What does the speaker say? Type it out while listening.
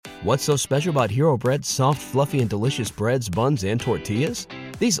What's so special about Hero Bread's soft, fluffy, and delicious breads, buns, and tortillas?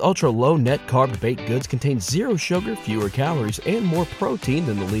 These ultra-low net-carb baked goods contain zero sugar, fewer calories, and more protein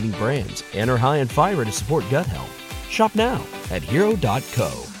than the leading brands, and are high in fiber to support gut health. Shop now at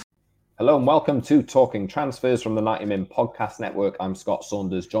hero.co. Hello and welcome to Talking Transfers from the 90 Min Podcast Network. I'm Scott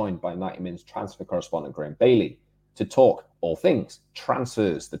Saunders, joined by 90 Min's transfer correspondent Graham Bailey to talk all things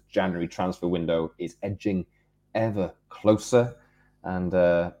transfers. The January transfer window is edging ever closer,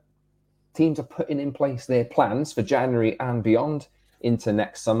 and teams are putting in place their plans for January and beyond into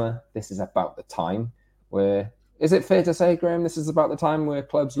next summer. This is about the time where, is it fair to say, Graham, this is about the time where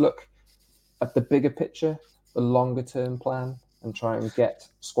clubs look at the bigger picture, the longer term plan, and try and get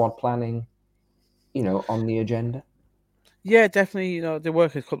squad planning, on the agenda? Yeah, definitely. They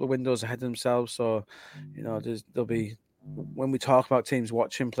work a couple of windows ahead of themselves. So, there'll be, when we talk about teams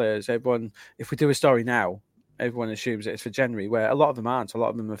watching players, everyone, if we do a story now, everyone assumes it's for January, where a lot of them aren't. A lot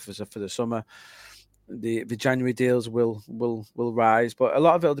of them are for the summer. The January deals will rise, but a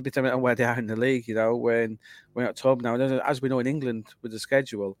lot of it will be dependent on where they are in the league. When we're in October now, and as we know in England with the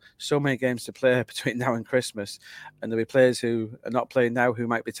schedule, so many games to play between now and Christmas, and there'll be players who are not playing now who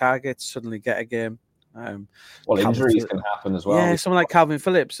might be targets suddenly get a game. Injuries can happen as well. Yeah, someone like Calvin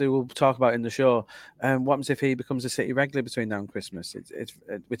Phillips, who we'll talk about in the show. What happens if he becomes a City regular between now and Christmas?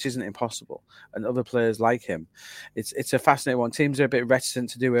 Which isn't impossible. And other players like him. It's a fascinating one. Teams are a bit reticent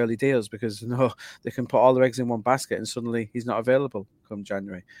to do early deals because they can put all their eggs in one basket and suddenly he's not available come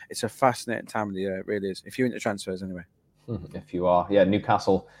January. It's a fascinating time of the year, it really is. If you're into transfers anyway. If you are. Yeah,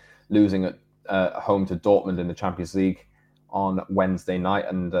 Newcastle losing at home to Dortmund in the Champions League on Wednesday night,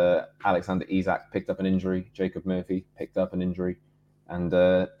 and Alexander Isak picked up an injury. Jacob Murphy picked up an injury, and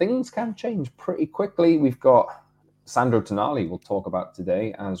things can change pretty quickly. We've got Sandro Tonali we'll talk about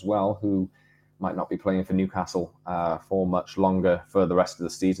today as well, who might not be playing for Newcastle for much longer for the rest of the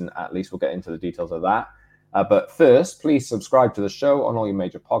season. At least we'll get into the details of that. But first, please subscribe to the show on all your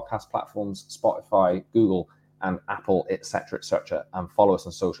major podcast platforms, Spotify, Google, and Apple, etc., and follow us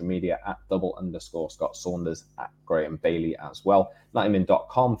on social media at _Scott Saunders, at Graham Bailey as well.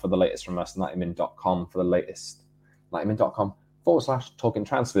 90min.com for the latest from us, 90min.com for the latest, 90min.com/talking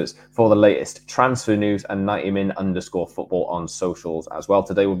transfers for the latest transfer news, and 90min_football on socials as well.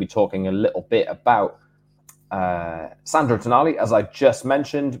 Today we'll be talking a little bit about Sandro Tonali, as I just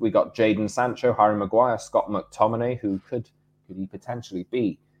mentioned. We got Jadon Sancho, Harry Maguire, Scott McTominay, who could he potentially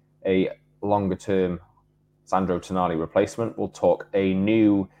be a longer-term Sandro Tonali replacement. We'll talk a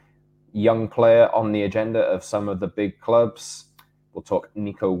new young player on the agenda of some of the big clubs. We'll talk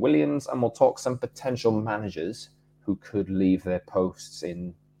Nico Williams, and we'll talk some potential managers who could leave their posts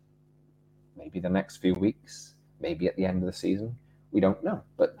in maybe the next few weeks, maybe at the end of the season. We don't know.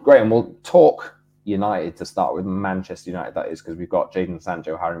 But Graham, we'll talk United to start with, Manchester United, that is, because we've got Jadon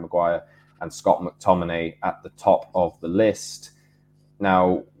Sancho, Harry Maguire, and Scott McTominay at the top of the list.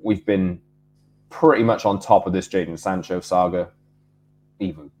 Now, we've been pretty much on top of this Jadon Sancho saga,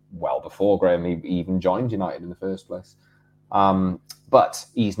 even well before Graham even joined United in the first place. But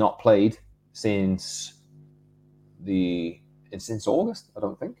he's not played since August, I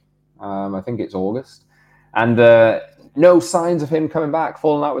don't think. I think it's August. And no signs of him coming back,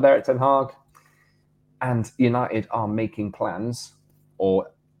 falling out with Erik ten Hag. And United are making plans,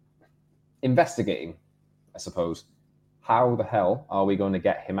 or investigating, I suppose. How the hell are we going to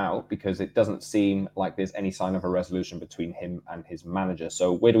get him out? Because it doesn't seem like there's any sign of a resolution between him and his manager.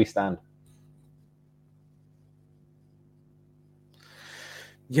 So where do we stand?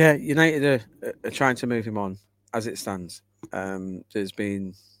 Yeah, United are trying to move him on as it stands. There's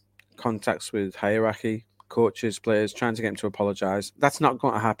been contacts with hierarchy, coaches, players, trying to get him to apologise. That's not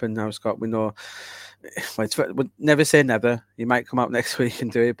going to happen now, Scott. We know. Never say never. He might come out next week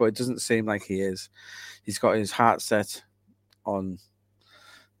and do it, but it doesn't seem like he is. He's got his heart set on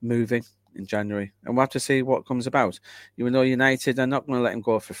moving in January, and we'll have to see what comes about. You know, United are not going to let him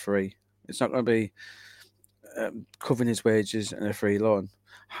go for free. It's not going to be covering his wages and a free loan.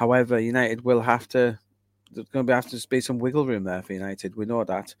 However, United will have to. There's going to have to be some wiggle room there for United. We know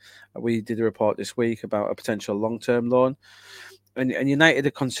that. We did a report this week about a potential long-term loan, and United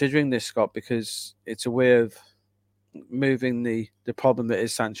are considering this, Scott, because it's a way of moving the problem that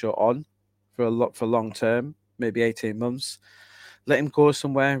is Sancho on for long term, maybe 18 months. Let him go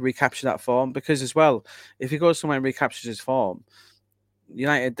somewhere, recapture that form. Because as well, if he goes somewhere and recaptures his form,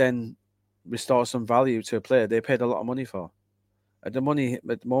 United then restore some value to a player they paid a lot of money for. The money at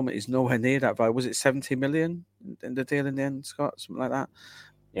the moment is nowhere near that value. Was it 70 million in the deal in the end, Scott? Something like that?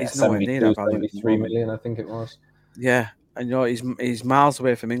 Yeah, he's nowhere near that value. 73 million, I think it was. Yeah, and he's miles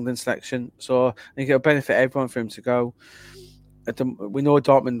away from England selection. So I think it'll benefit everyone for him to go. We know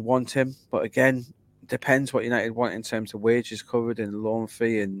Dortmund want him, but again, depends what United want in terms of wages covered and loan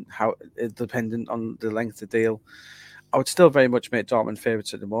fee and how dependent on the length of the deal. I would still very much make Dortmund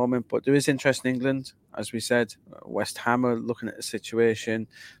favourites at the moment, but there is interest in England, as we said. West Ham are looking at the situation.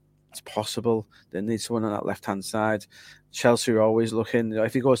 It's possible they need someone on that left-hand side. Chelsea are always looking.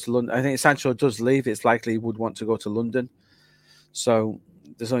 If he goes to London, I think if Sancho does leave, it's likely he would want to go to London. So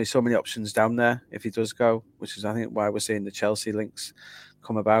there's only so many options down there if he does go, which is, I think, why we're seeing the Chelsea links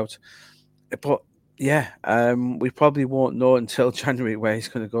come about. But yeah, we probably won't know until January where he's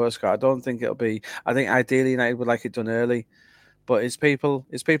going to go, Scott. I don't think it'll be. I think ideally United would like it done early. But his people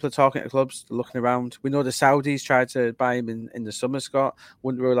are talking to clubs, looking around. We know the Saudis tried to buy him in the summer, Scott.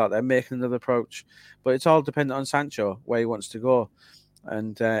 Wouldn't rule out them making another approach. But it's all dependent on Sancho, where he wants to go.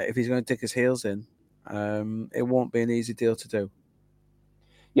 And if he's going to dig his heels in, it won't be an easy deal to do.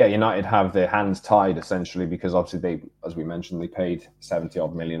 Yeah, United have their hands tied, essentially, because obviously they, as we mentioned, they paid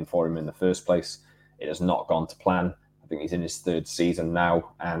 70-odd million for him in the first place. It has not gone to plan. I think he's in his third season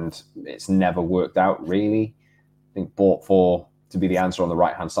now, and it's never worked out, really. I think bought for to be the answer on the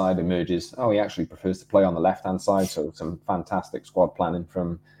right-hand side emerges, he actually prefers to play on the left-hand side, so some fantastic squad planning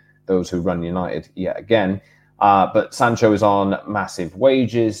from those who run United yet again. But Sancho is on massive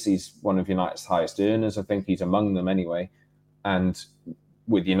wages. He's one of United's highest earners. I think he's among them anyway. And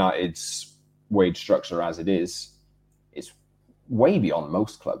with United's wage structure as it is, it's way beyond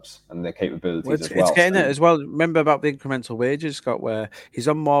most clubs and their capabilities as well. It's getting it as well. Remember about the incremental wages, Scott, where he's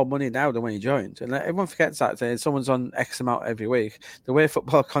on more money now than when he joined. And everyone forgets that. Someone's on X amount every week. The way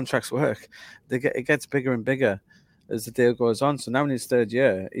football contracts work, it gets bigger and bigger as the deal goes on. So now in his third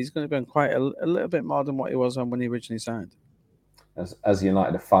year, he's going to be on quite a little bit more than what he was on when he originally signed. As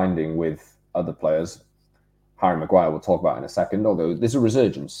United are finding with other players, Harry Maguire we'll talk about in a second, although there's a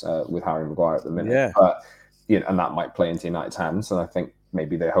resurgence with Harry Maguire at the minute. Yeah. But and that might play into United's hands. And I think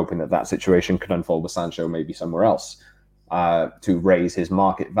maybe they're hoping that situation could unfold with Sancho maybe somewhere else to raise his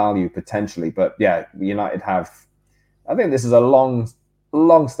market value potentially. But yeah, United have, I think this is a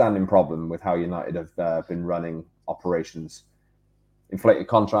long-standing problem with how United have been running operations. Inflated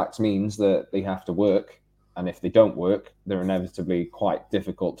contracts means that they have to work. And if they don't work, they're inevitably quite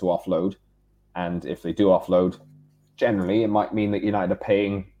difficult to offload. And if they do offload, generally, it might mean that United are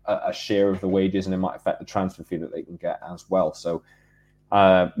paying a share of the wages, and it might affect the transfer fee that they can get as well. So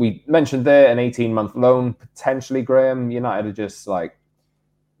we mentioned there an 18-month loan, potentially, Graham. United are just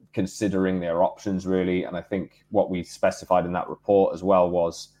considering their options, really. And I think what we specified in that report as well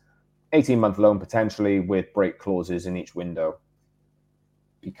was 18-month loan, potentially with break clauses in each window.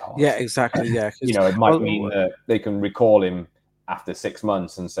 Because, yeah, exactly. Yeah. It might mean that they can recall him after 6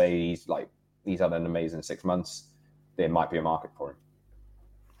 months and say he's had an amazing 6 months. There might be a market for him.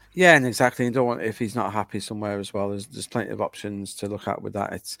 Yeah, and exactly. You don't want, if he's not happy somewhere as well, there's plenty of options to look at with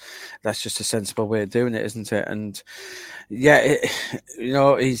that. That's just a sensible way of doing it, isn't it? And yeah,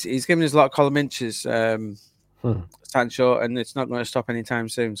 he's given us a lot of column inches, Sancho, and it's not going to stop anytime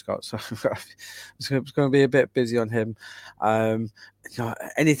soon, Scott. So it's going to be a bit busy on him.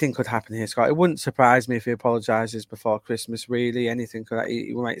 Anything could happen here, Scott. It wouldn't surprise me if he apologises before Christmas. Really, anything could.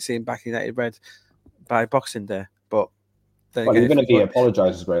 We might see him back in United red by Boxing Day, but. Even if he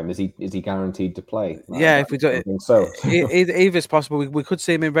apologises, Graham, is he guaranteed to play? If we do, I think so. Either is possible. We could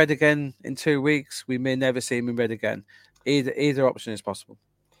see him in red again in 2 weeks. We may never see him in red again. Either option is possible.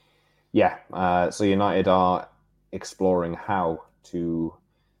 Yeah. So United are exploring how to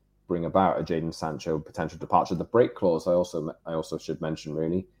bring about a Jadon Sancho potential departure. The break clause, I also should mention,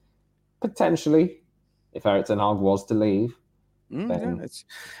 really, potentially, if Erik ten Hag was to leave.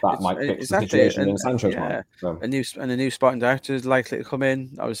 That might fix the situation in Sancho's mind. So. A new sporting director is likely to come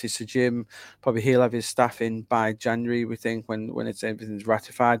in. Obviously, Sir Jim, probably he'll have his staff in by January, we think, when everything's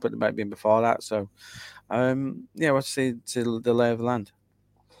ratified, but it might be before that. So, we'll see the lay of the land.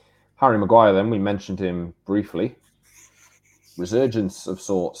 Harry Maguire, then, we mentioned him briefly. Resurgence of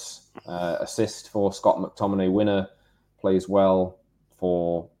sorts. Assist for Scott McTominay, winner, plays well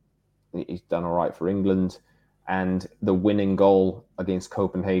he's done all right for England. And the winning goal against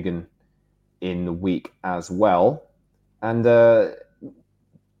Copenhagen in the week as well. And to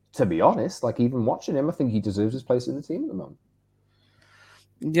be honest, even watching him, I think he deserves his place in the team at the moment.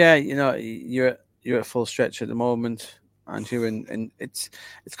 Yeah, you're at full stretch at the moment, aren't you? And it's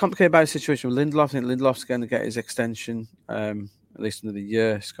complicated by the situation with Lindelof. I think Lindelof's going to get his extension, at least another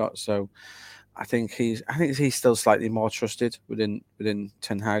year, Scott. So I think he's still slightly more trusted within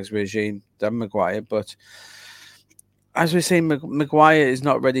Ten Hag's regime than Maguire, but. as we see, Maguire is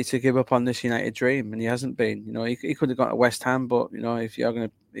not ready to give up on this United dream, and he hasn't been. He could have gone to West Ham, but if you're going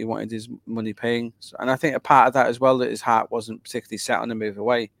to, he wanted his money paying, and I think a part of that as well that his heart wasn't particularly set on a move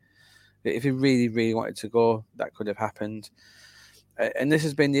away. If he really, really wanted to go, that could have happened. And this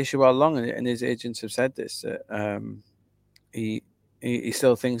has been the issue all along, and his agents have said this. He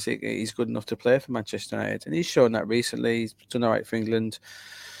still thinks he's good enough to play for Manchester United, and he's shown that recently. He's done all right for England.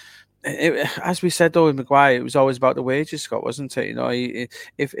 As we said though with Maguire, it was always about the wages, Scott, wasn't it?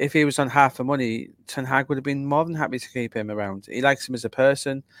 If he was on half the money, Ten Hag would have been more than happy to keep him around. He likes him as a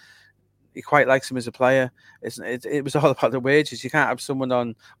person. He quite likes him as a player. It was all about the wages. You can't have someone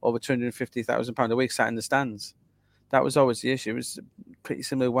on over £250,000 a week sat in the stands. That was always the issue. It was pretty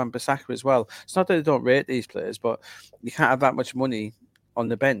similar to Wan-Bissaka as well. It's not that they don't rate these players, but you can't have that much money on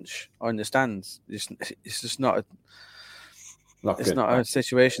the bench or in the stands. It's just not a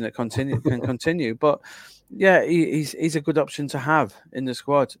situation that can continue. But yeah, he's a good option to have in the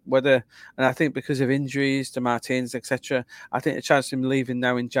squad. And I think because of injuries to Martins, etc., I think the chance of him leaving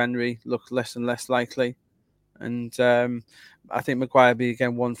now in January look less and less likely. And I think Maguire will be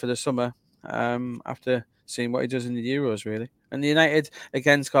again one for the summer after seeing what he does in the Euros, really. And the United,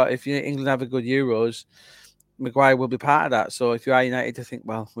 again, Scott, if England have a good Euros, Maguire will be part of that. So if you are United to think,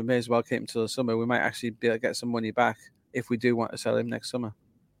 well, we may as well keep him till the summer, we might actually be able to get some money back if we do want to sell him next summer.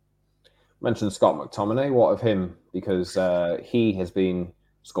 Mentioned Scott McTominay. What of him? Because he has been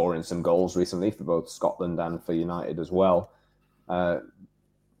scoring some goals recently for both Scotland and for United as well.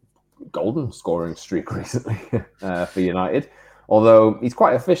 Golden scoring streak recently for United. Although he's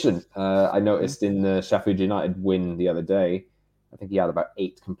quite efficient. I noticed in the Sheffield United win the other day, I think he had about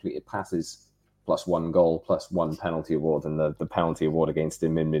 8 completed passes, plus 1 goal, plus 1 penalty award. And the penalty award against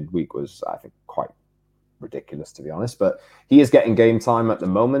him in midweek was, I think, quite ridiculous, to be honest. But he is getting game time at the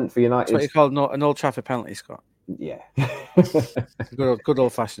moment for United. That's what you call an Old Trafford penalty, Scott. Yeah. good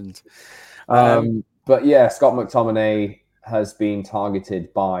old-fashioned. But yeah, Scott McTominay has been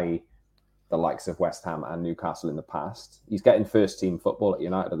targeted by the likes of West Ham and Newcastle in the past. He's getting first-team football at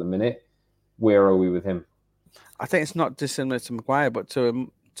United at the minute. Where are we with him? I think it's not dissimilar to Maguire, but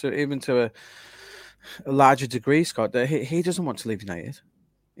to a larger degree, Scott, that he doesn't want to leave United.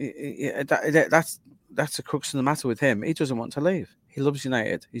 That's the crux of the matter with him. He doesn't want to leave. He loves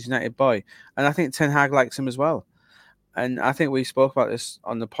United. He's a United boy. And I think Ten Hag likes him as well. And I think we spoke about this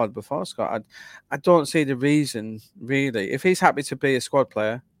on the pod before, Scott. I don't see the reason, really. If he's happy to be a squad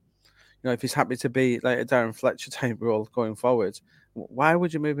player, if he's happy to be like a Darren Fletcher type role going forward, why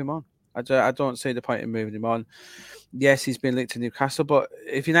would you move him on? I don't see the point in moving him on. Yes, he's been linked to Newcastle, but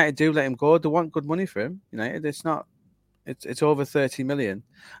if United do let him go, they want good money for him. United, it's over 30 million.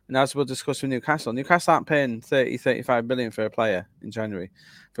 And as we'll discuss with Newcastle aren't paying 35 million for a player in January.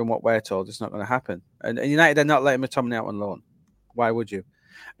 From what we're told, it's not going to happen. And United are not letting McTominay out on loan. Why would you?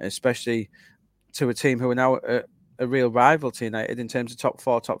 Especially to a team who are now a real rival to United in terms of top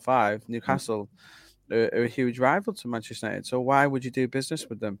 4, top 5. Newcastle are a huge rival to Manchester United. So why would you do business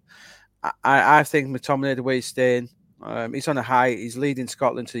with them? I think McTominay, the way he's staying, he's on a high. He's leading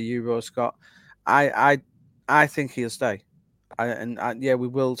Scotland to the Euros, Scott. I think he'll stay. We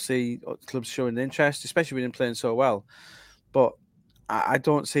will see clubs showing interest, especially with him playing so well. But I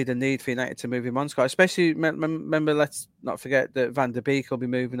don't see the need for United to move him on, Scott. Especially, remember, let's not forget that Van der Beek will be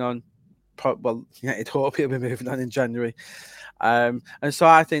moving on. United hope he'll be moving on in January. And so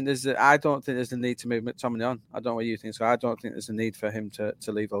I don't think there's a need to move McTominay on. I don't know what you think, so I don't think there's a need for him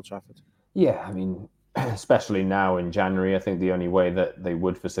to leave Old Trafford. Yeah, I mean, especially now in January, I think the only way that they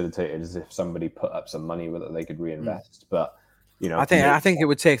would facilitate it is if somebody put up some money that they could reinvest. But I think it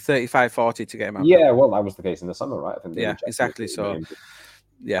would take 35-40 to get him out. Yeah, well, that was the case in the summer, right? I think exactly. So,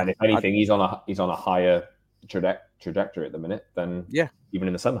 yeah, and if anything, he's on a higher trajectory at the minute than even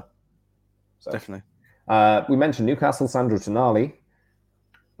in the summer. So, definitely. We mentioned Newcastle, Sandro Tonali.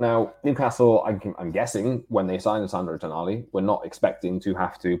 Now, Newcastle, I'm guessing, when they signed Sandro Tonali, we're not expecting to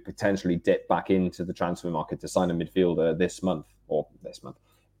have to potentially dip back into the transfer market to sign a midfielder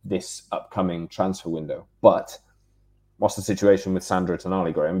this upcoming transfer window. But what's the situation with Sandro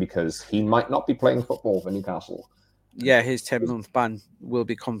Tonali, Graham? Because he might not be playing football for Newcastle. Yeah, his 10-month ban will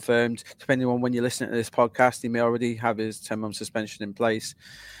be confirmed. Depending on when you're listening to this podcast, he may already have his 10-month suspension in place.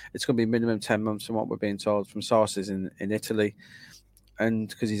 It's going to be minimum 10 months from what we're being told from sources in Italy. And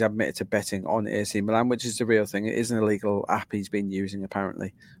because he's admitted to betting on AC Milan, which is the real thing. It is an illegal app he's been using,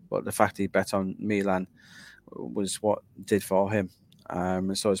 apparently. But the fact he bet on Milan was what did for him.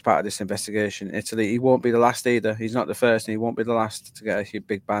 And so as part of this investigation in Italy, he won't be the last either. He's not the first, and he won't be the last to get a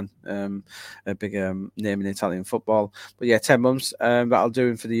big ban, a big name in Italian football. But yeah, 10 months, that'll do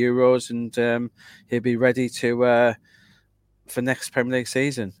him for the Euros, and he'll be ready to for next Premier League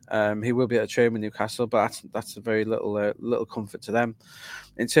season. He will be at a train with Newcastle, but that's a very little comfort to them.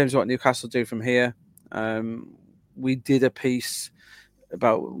 In terms of what Newcastle do from here, we did a piece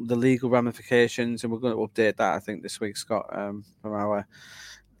about the legal ramifications, and we're going to update that, I think, this week, Scott, from our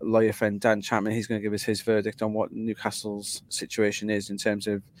lawyer friend Dan Chapman. He's going to give us his verdict on what Newcastle's situation is in terms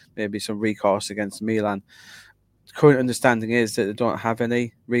of maybe some recourse against Milan. The current understanding is that they don't have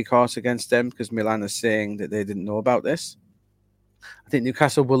any recourse against them because Milan is saying that they didn't know about this. I think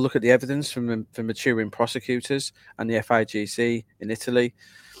Newcastle will look at the evidence from maturing prosecutors and the FIGC in Italy,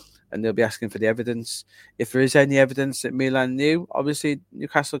 and they'll be asking for the evidence. If there is any evidence that Milan knew, obviously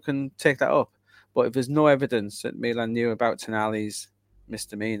Newcastle can take that up. But if there's no evidence that Milan knew about Tonali's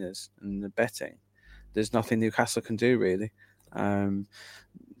misdemeanors and the betting, there's nothing Newcastle can do, really.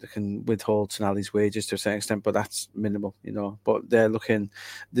 They can withhold Tonali's wages to a certain extent, but that's minimal, But they're looking,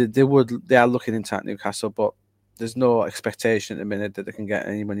 they are looking into that, Newcastle, but there's no expectation at the minute that they can get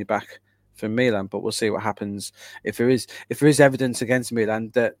any money back from Milan, but we'll see what happens. If there is evidence against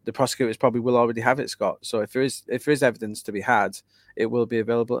Milan, that the prosecutors probably will already have it, Scott. So if there is evidence to be had, it will be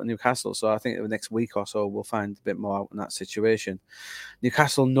available at Newcastle. So I think in the next week or so we'll find a bit more out in that situation.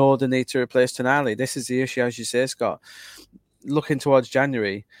 Newcastle know the need to replace Tonali. This is the issue, as you say, Scott. Looking towards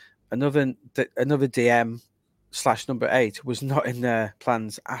January, another DM / number 8 was not in their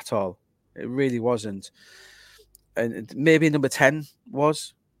plans at all. It really wasn't. And maybe number 10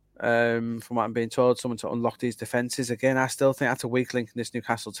 was, from what I'm being told, someone to unlock these defences. Again, I still think that's a weak link in this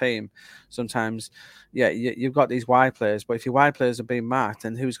Newcastle team. Sometimes, you've got these wide players, but if your wide players are being marked,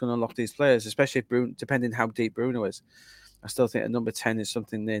 then who's going to unlock these players, especially if Bruno, depending how deep Bruno is. I still think a number 10 is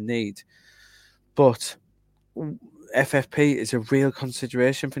something they need. But FFP is a real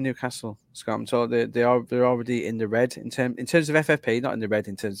consideration for Newcastle, Scott. I'm told they're already in the red in terms of FFP, not in the red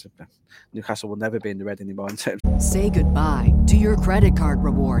in terms of Newcastle will never be in the red anymore. Say goodbye to your credit card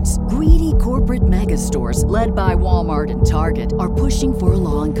rewards. Greedy corporate mega stores, led by Walmart and Target, are pushing for a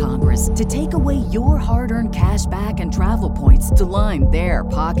law in Congress to take away your hard-earned cash back and travel points to line their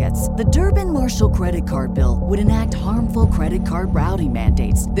pockets. The Durbin-Marshall credit card bill would enact harmful credit card routing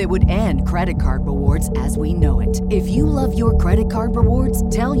mandates that would end credit card rewards as we know it. If you love your credit card rewards,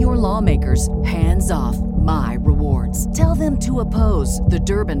 tell your lawmakers, hands off my rewards. Tell them to oppose the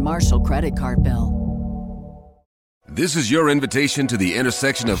Durbin-Marshall credit card bill. This is your invitation to the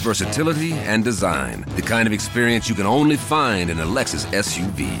intersection of versatility and design. The kind of experience you can only find in a Lexus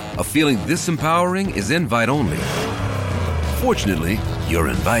SUV. A feeling this empowering is invite only. Fortunately, you're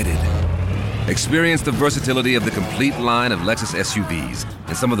invited. Experience the versatility of the complete line of Lexus SUVs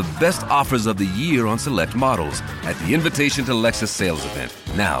and some of the best offers of the year on select models at the Invitation to Lexus sales event,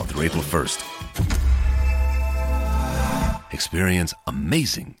 now through April 1st. Experience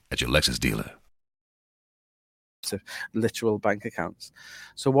amazing at your Lexus dealer. Literal bank accounts.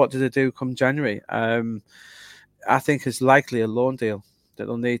 So what do they do come January? I think it's likely a loan deal that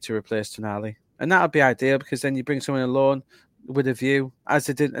they'll need to replace Tonali. And that would be ideal because then you bring someone on loan with a view, as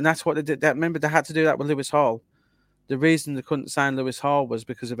they did, and that's what they did. Remember, they had to do that with Lewis Hall. The reason they couldn't sign Lewis Hall was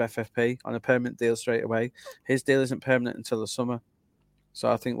because of FFP on a permanent deal straight away. His deal isn't permanent until the summer.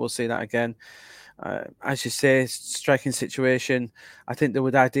 So I think we'll see that again. As you say, striking situation. I think they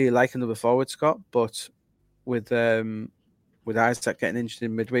would ideally like another forward, Scott, but with Isaac getting injured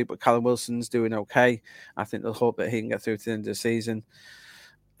in midweek, but Callum Wilson's doing okay. I think they'll hope that he can get through to the end of the season.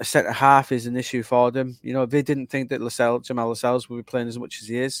 A centre half is an issue for them. They didn't think that Jamal Lascelles would be playing as much as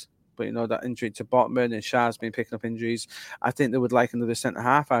he is, but that injury to Botman and Shah's been picking up injuries. I think they would like another centre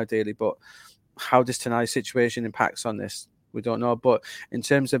half ideally, but how this Tonali situation impacts on this, we don't know. But in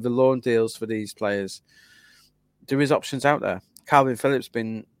terms of the loan deals for these players, there is options out there. Calvin Phillips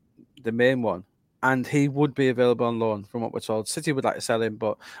been the main one, and he would be available on loan from what we're told. City would like to sell him,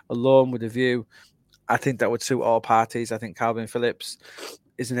 but a loan with a view, I think that would suit all parties. I think Calvin Phillips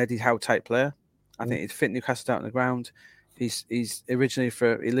is an Eddie Howe type player. I think he'd fit Newcastle out on the ground. He's originally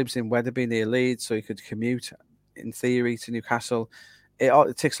he lives in Wetherby near Leeds, so he could commute in theory to Newcastle.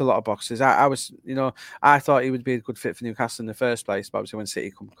 It ticks a lot of boxes. I thought he would be a good fit for Newcastle in the first place, but obviously when City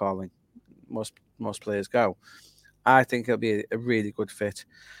come calling, most players go. I think it'll be a really good fit.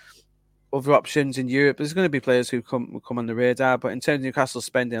 Other options in Europe, there's going to be players who come on the radar, but in terms of Newcastle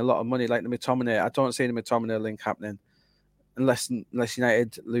spending a lot of money, like the McTominay, I don't see the McTominay link happening unless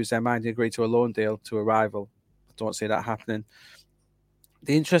United lose their mind and agree to a loan deal to a rival. I don't see that happening.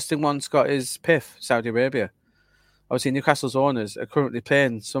 The interesting one, Scott, is PIF, Saudi Arabia. Obviously, Newcastle's owners are currently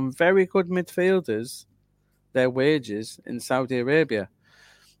paying some very good midfielders their wages in Saudi Arabia.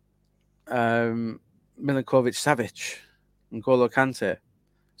 Milinkovic-Savic, N'Golo Kante,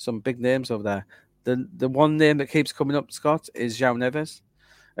 some big names over there. The one name that keeps coming up, Scott, is João Neves,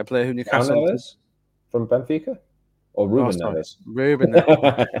 a player who Newcastle... João Neves from Benfica? Or Ruben Neves? Ruben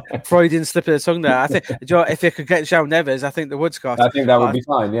Neves. Freudian slip of the tongue there. I think if you could get João Neves, I think they would, Scott. I think that would be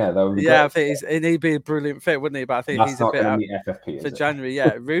fine. Yeah, that would be great. I think he'd be a brilliant fit, wouldn't he? But I think That's he's not a bit going out to meet FFP, for January.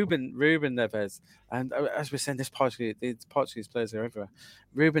 Yeah, Ruben Neves, and as we're saying, these Portuguese players are everywhere.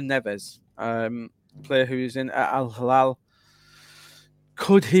 Ruben Neves, player who's in Al Hilal.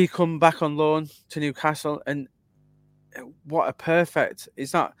 Could he come back on loan to Newcastle? And what a perfect!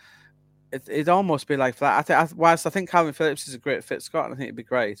 It's not. It'd almost be like that. Whilst I think Calvin Phillips is a great fit, Scott, I think it'd be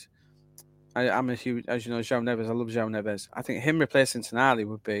great. I'm a huge, as you know, João Neves. I love João Neves. I think him replacing Tonali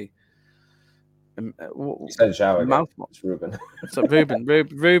would be. You said João again. It's Ruben. So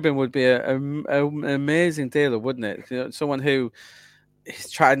Ruben would be an amazing dealer, wouldn't it? You know, someone who is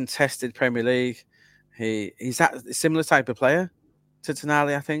tried and tested Premier League. He's that similar type of player to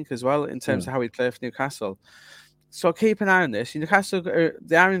Tonali, I think, as well in terms of how he'd play for Newcastle. So keep an eye on this. Newcastle,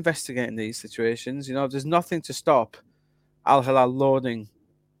 they are investigating these situations. You know, there's nothing to stop Al Hilal loaning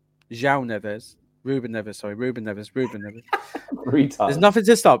Ruben Neves. There's nothing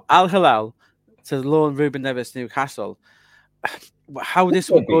to stop Al Hilal to loan Ruben Neves to Newcastle. How this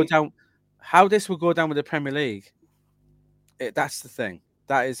will go down with the Premier League, that's the thing.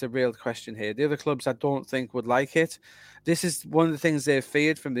 That is a real question here. The other clubs, I don't think, would like it. This is one of the things they've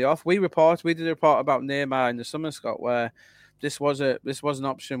feared from the off. We did a report about Neymar in the summer, Scott, where this was an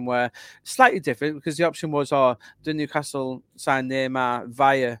option where slightly different because the option was, did Newcastle sign Neymar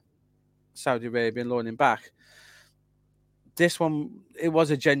via Saudi Arabia and loan him back? This one, it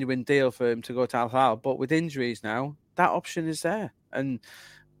was a genuine deal for him to go to Al Hilal, but with injuries now, that option is there. And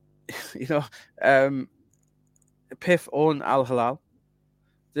you know, PIF own Al Hilal.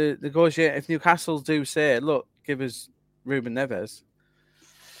 The negotiate if Newcastle do say, look, give us Ruben Neves,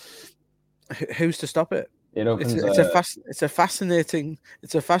 who's to stop it? It's a fascinating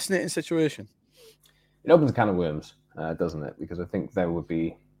situation. It opens a can of worms, doesn't it? Because I think there would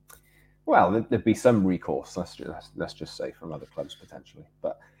be, there'd be some recourse. Let's just say from other clubs potentially,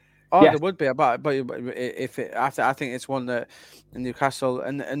 but. There would be, but I think it's one that Newcastle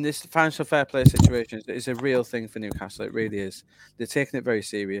and this financial fair play situation is a real thing for Newcastle. It really is. They're taking it very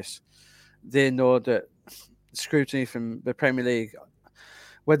serious. They know that scrutiny from the Premier League,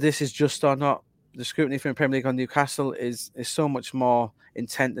 whether this is just or not, the scrutiny from the Premier League on Newcastle is so much more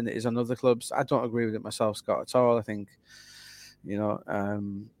intent than it is on other clubs. I don't agree with it myself, Scott, at all. I think, you know,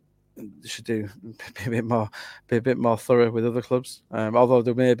 should be a bit more thorough with other clubs. Although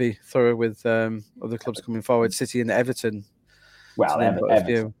they may be thorough with other clubs coming forward, City and Everton.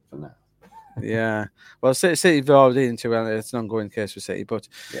 Everton. Yeah. Well, City have already into it's an ongoing case for City, but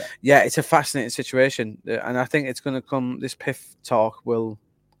it's a fascinating situation, and I think it's going to come. This PIF talk will,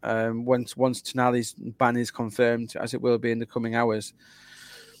 once Tonali's ban is confirmed, as it will be in the coming hours,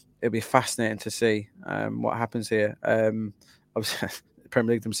 it'll be fascinating to see what happens here. Obviously,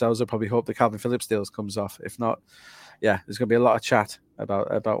 Premier League themselves will probably hope the Calvin Phillips deal comes off. If not, there's going to be a lot of chat about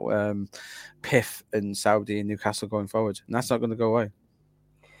PIF and Saudi and Newcastle going forward, and that's not going to go away.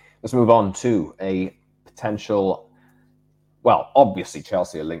 Let's move on to a potential. Well, obviously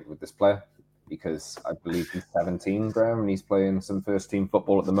Chelsea are linked with this player because I believe he's 17, Graham, and he's playing some first-team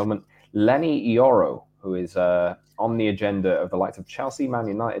football at the moment. Lenny Ioro, who is on the agenda of the likes of Chelsea, Man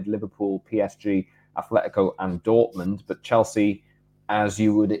United, Liverpool, PSG, Atletico, and Dortmund, but Chelsea, as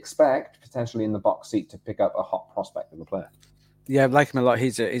you would expect, potentially in the box seat to pick up a hot prospect of a player. Yeah, I like him a lot.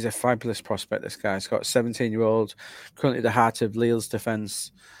 He's a fabulous prospect, this guy. He's got a 17-year-old, currently the heart of Lille's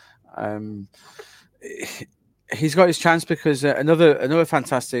defence. He's got his chance because another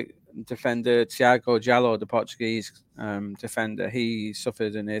fantastic defender, Thiago Jallo, the Portuguese defender, he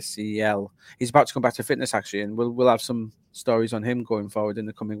suffered an ACL. He's about to come back to fitness, actually, and we'll have some stories on him going forward in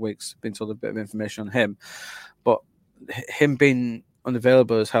the coming weeks. Been told a bit of information on him. But him being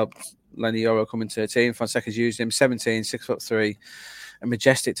unavailable has helped Lenny Ioro come into the team. Fonseca's used him, 17, 6'3", a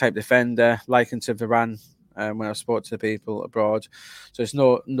majestic type defender, likened to Varane when I spoke to the people abroad. So it's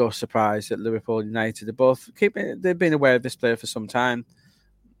no surprise that Liverpool United are they've been aware of this player for some time.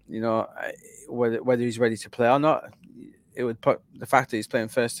 You know, whether he's ready to play or not, it would put the fact that he's playing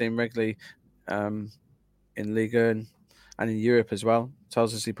first team regularly in Liga and in Europe as well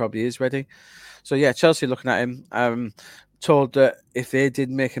tells us he probably is ready. So yeah, Chelsea looking at him. Told that if they did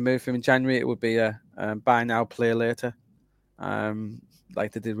make a move for him in January, it would be a buy now, play later,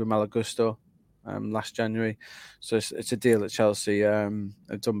 like they did with Malo Gusto last January. So it's a deal that Chelsea have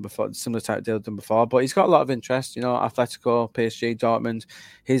done before, similar type deal done before. But he's got a lot of interest. You know, Atletico, PSG, Dortmund.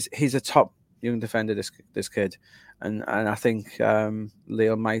 He's a top young defender. This kid, and I think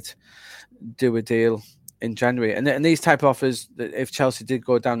Leo might do a deal in January. And these type of offers, if Chelsea did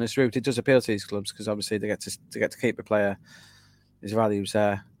go down this route, it does appeal to these clubs because obviously they get to keep a player. His value's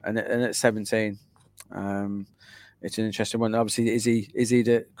there, and at 17, it's an interesting one. Obviously,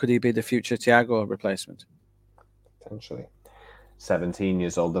 could he be the future Thiago replacement? Potentially. 17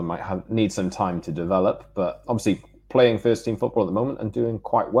 years old, they might need some time to develop, but obviously playing first team football at the moment and doing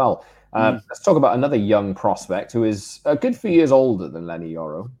quite well. Let's talk about another young prospect who is a good few years older than Lenny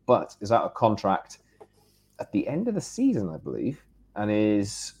Yoro, but is out of contract at the end of the season, I believe, and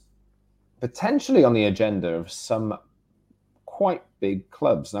is potentially on the agenda of some quite big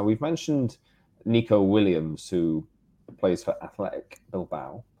clubs. Now, we've mentioned Nico Williams, who plays for Athletic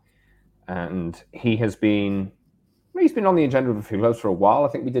Bilbao, and he's been on the agenda of a few clubs for a while. I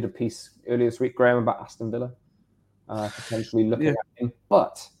think we did a piece earlier this week, Graham, about Aston Villa potentially looking at him.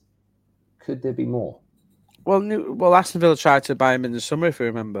 But could there be more? Well, Aston Villa tried to buy him in the summer, if you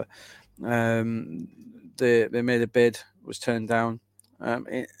remember. They made a bid, was turned down.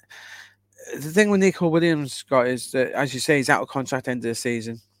 The thing with Nico Williams, Scott, is that, as you say, he's out of contract end of the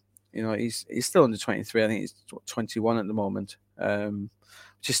season. You know, he's still under 23. I think he's 21 at the moment.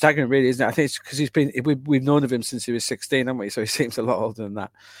 Which is staggering, really, isn't it? I think it's because we've known of him since he was 16, haven't we? So he seems a lot older than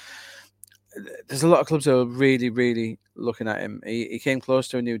that. There's a lot of clubs that are really, really looking at him. He came close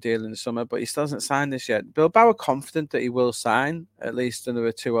to a new deal in the summer, but he still hasn't signed this yet. Bilbao are confident that he will sign at least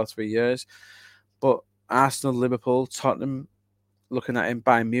another 2 or 3 years. But Arsenal, Liverpool, Tottenham, looking at him,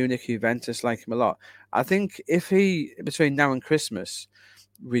 Bayern Munich, Juventus like him a lot. I think if he, between now and Christmas,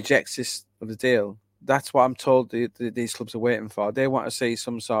 rejects this of the deal, that's what I'm told these clubs are waiting for. They want to see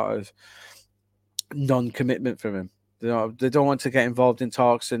some sort of non-commitment from him. They don't want to get involved in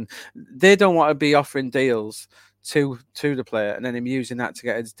talks, and they don't want to be offering deals to the player and then him using that to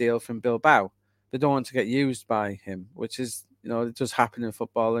get his deal from Bilbao. They don't want to get used by him, which is, it does happen in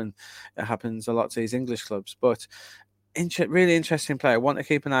football, and it happens a lot to these English clubs. But really interesting player. Want to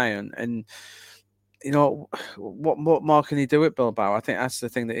keep an eye on, and what more can he do at Bilbao? I think that's the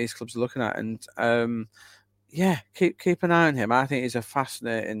thing that these clubs are looking at, and keep an eye on him. I think he's a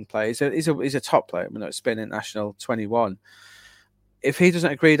fascinating player. He's a top player. Spain International 21. If he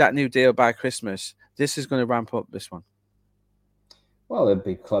doesn't agree that new deal by Christmas, this is going to ramp up this one. Well, there'd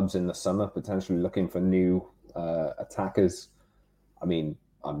be clubs in the summer potentially looking for new attackers. I mean,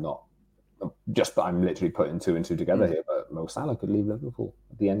 I'm literally putting 2 and 2 together here, but Mo Salah could leave Liverpool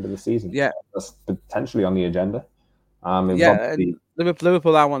at the end of the season. Yeah. That's potentially on the agenda.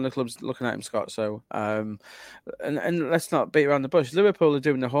 Liverpool are one of the clubs looking at him, Scott. So, and let's not beat around the bush. Liverpool are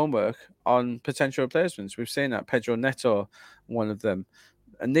doing the homework on potential replacements. We've seen that. Pedro Neto, one of them.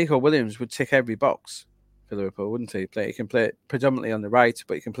 And Nico Williams would tick every box for Liverpool, wouldn't he? He can play predominantly on the right,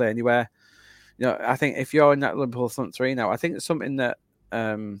 but he can play anywhere. I think if you're in that Liverpool front three now, I think it's something that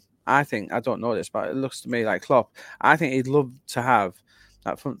I don't know this, but it looks to me like Klopp. I think he'd love to have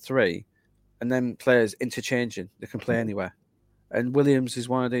that front three and then players interchanging. They can play anywhere. And Williams is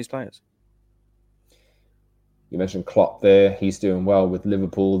one of these players. You mentioned Klopp there. He's doing well with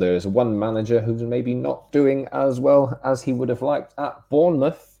Liverpool. There's one manager who's maybe not doing as well as he would have liked at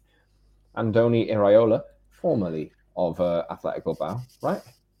Bournemouth. Andoni Iraola, formerly of Athletic Bilbao, right?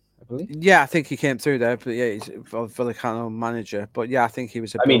 I believe. Yeah, I think he came through there, but yeah, he's a Vallecano manager. But yeah, I think he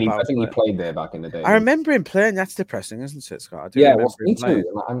was I think he played there back in the day. I remember him playing. That's depressing, isn't it, Scott? Me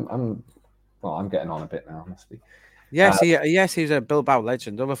too. I'm getting on a bit now, must be. Yes, he was a Bilbao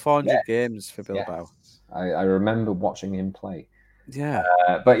legend. Over 400 games for Bilbao. Yes. I remember watching him play. Yeah.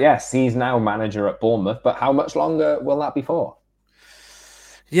 But yes, he's now manager at Bournemouth. But how much longer will that be for?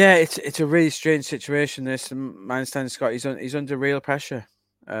 Yeah, it's a really strange situation. My understanding, Scott, he's under real pressure.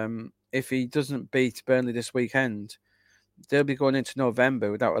 If he doesn't beat Burnley this weekend, they'll be going into November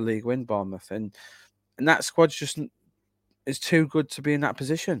without a league win, Bournemouth, and that squad just is too good to be in that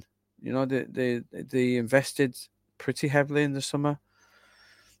position. They invested pretty heavily in the summer.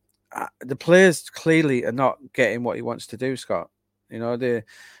 The players clearly are not getting what he wants to do, Scott. They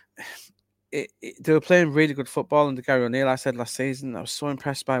were playing really good football under Gary O'Neill. I said last season, I was so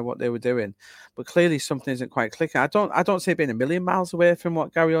impressed by what they were doing, but clearly something isn't quite clicking. I don't see it being a million miles away from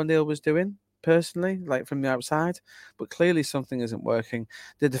what Gary O'Neill was doing personally, like from the outside, but clearly something isn't working.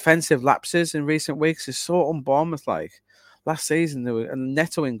 The defensive lapses in recent weeks is so un-Bournemouth-like. Last season, and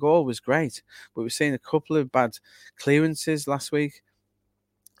Neto in goal was great, but we've seen a couple of bad clearances last week.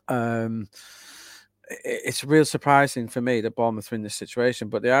 It's real surprising for me that Bournemouth are in this situation,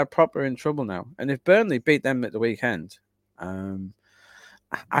 but they are proper in trouble now. And if Burnley beat them at the weekend,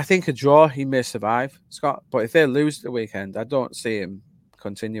 I think a draw he may survive, Scott. But if they lose the weekend, I don't see him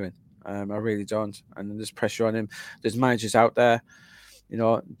continuing. I really don't. And there's pressure on him. There's managers out there,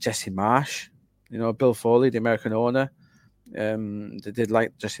 Jesse Marsh, Bill Foley, the American owner. They did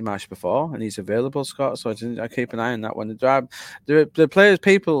like Jesse Marsh before, and he's available, Scott. So I keep an eye on that one. The players,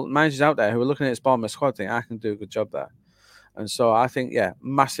 managers out there who are looking at his Bournemouth squad think I can do a good job there. And so I think,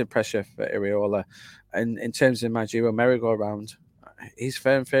 massive pressure for Iraola. And in terms of managerial merry-go-round, he's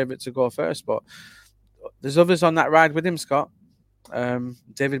firm favourite to go first. But there's others on that ride with him, Scott.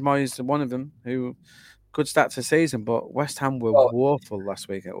 David Moyes, one of them, who could start the season, but West Ham were woeful last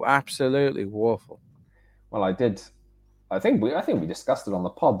week. Absolutely woeful. Well, I think we discussed it on the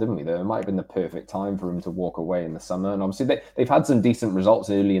pod, didn't we? That it might have been the perfect time for him to walk away in the summer, and obviously they've had some decent results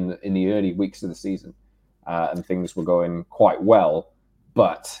early in the early weeks of the season, and things were going quite well.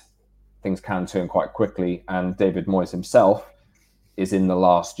 But things can turn quite quickly, and David Moyes himself is in the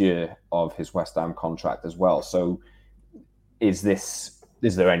last year of his West Ham contract as well. So, is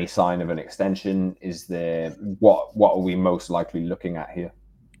there any sign of an extension? Is there what are we most likely looking at here?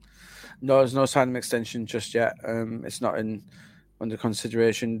 No, there's no sign of extension just yet. It's not under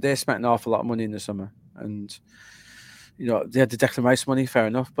consideration. They spent an awful lot of money in the summer, and they had the Declan Rice money, fair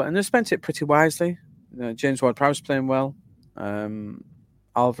enough, and they spent it pretty wisely. James Ward-Prowse playing well,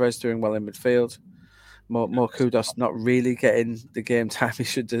 Alvarez doing well in midfield. More Kudus not really getting the game time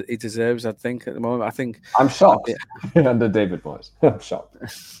he deserves. I think at the moment. I'm shocked under David Moyes. I'm shocked.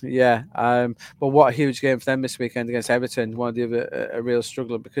 Yeah, but what a huge game for them this weekend against Everton. One of the other a real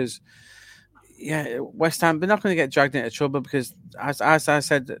struggler because West Ham, they're not going to get dragged into trouble because as I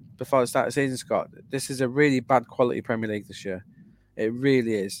said before the start of the season, Scott, this is a really bad quality Premier League this year. It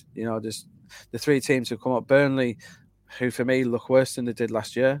really is. There's the three teams who come up. Burnley, who for me look worse than they did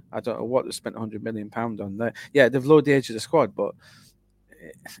last year. I don't know what they spent £100 million on there. Yeah, they've lowered the age of the squad, but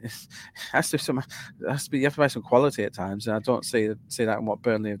it has to be you have to buy some quality at times, and I don't see that in what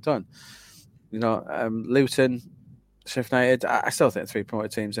Burnley have done. Luton, Sheffield United, I still think three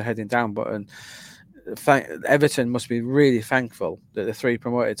promoted teams are heading down, but Everton must be really thankful that the three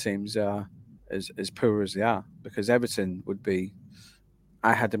promoted teams are as poor as they are, because Everton would be.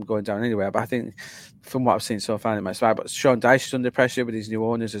 I had them going down anyway, but I think from what I've seen so far, it might survive. But Sean Dyche is under pressure with his new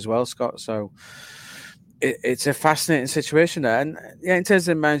owners as well, Scott. So it's a fascinating situation there. And in terms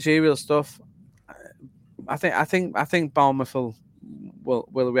of managerial stuff, I think Bournemouth will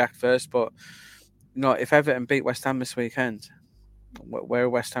react first. But if Everton beat West Ham this weekend, where are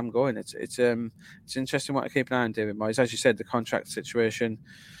West Ham going? It's interesting what to keep an eye on, David Moyes. As you said, the contract situation.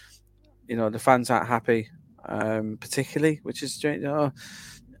 The fans aren't happy. Particularly, which is strange.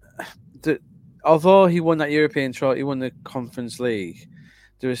 Although he won that European trophy, he won the Conference League.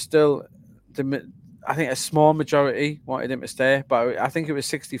 There is still, I think, a small majority wanted him to stay, but I think it was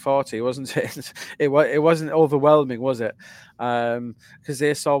 60-40, wasn't it? It wasn't overwhelming, was it? Because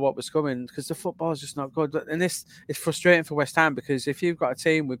they saw what was coming. Because the football is just not good, and this is frustrating for West Ham because if you've got a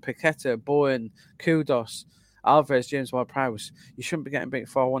team with Paqueta, Bowen, Kudus, Alvarez, James Ward-Prowse, you shouldn't be getting beat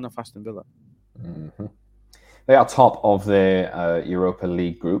 4-1 off Aston Villa. Mm-hmm. They are top of their Europa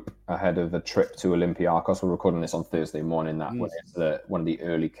League group ahead of a trip to Olympiacos. We're recording this on Thursday morning. That one is one of the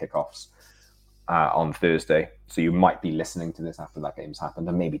early kickoffs on Thursday. So you might be listening to this after that game's happened,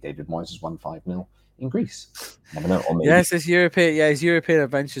 and maybe David Moyes has won 5-0 in Greece. Never know. Or maybe. Yes, his European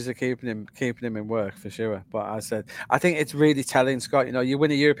adventures are keeping him in work for sure. But I think it's really telling, Scott. You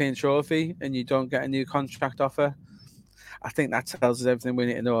win a European trophy and you don't get a new contract offer. I think that tells us everything we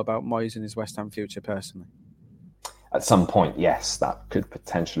need to know about Moyes and his West Ham future personally. At some point, yes, that could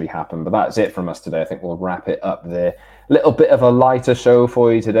potentially happen. But that's it from us today. I think we'll wrap it up there. A little bit of a lighter show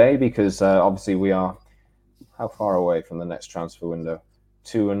for you today because obviously we are how far away from the next transfer window?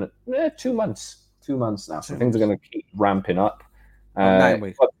 2 months. 2 months now. So things are going to keep ramping up. 9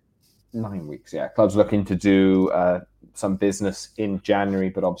 weeks. 9 weeks, yeah. Clubs looking to do some business in January,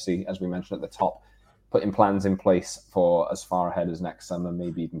 but obviously, as we mentioned at the top, putting plans in place for as far ahead as next summer,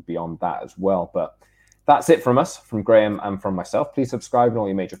 maybe even beyond that as well. But that's it from us, from Graham and from myself. Please subscribe on all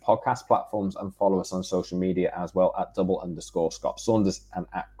your major podcast platforms and follow us on social media as well at @_Scott Saunders and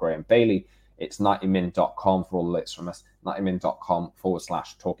at Graham Bailey. It's 90min.com for all the latest from us.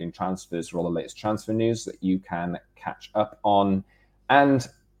 90min.com/talking transfers for all the latest transfer news that you can catch up on. And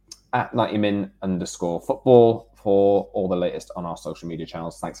at 90min_football for all the latest on our social media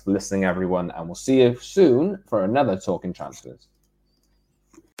channels. Thanks for listening, everyone. And we'll see you soon for another Talking Transfers.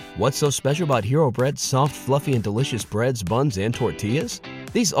 What's so special about Hero Bread's soft, fluffy, and delicious breads, buns, and tortillas?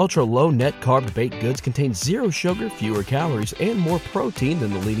 These ultra-low net-carb baked goods contain zero sugar, fewer calories, and more protein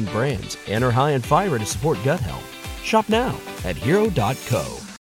than the leading brands, and are high in fiber to support gut health. Shop now at hero.co.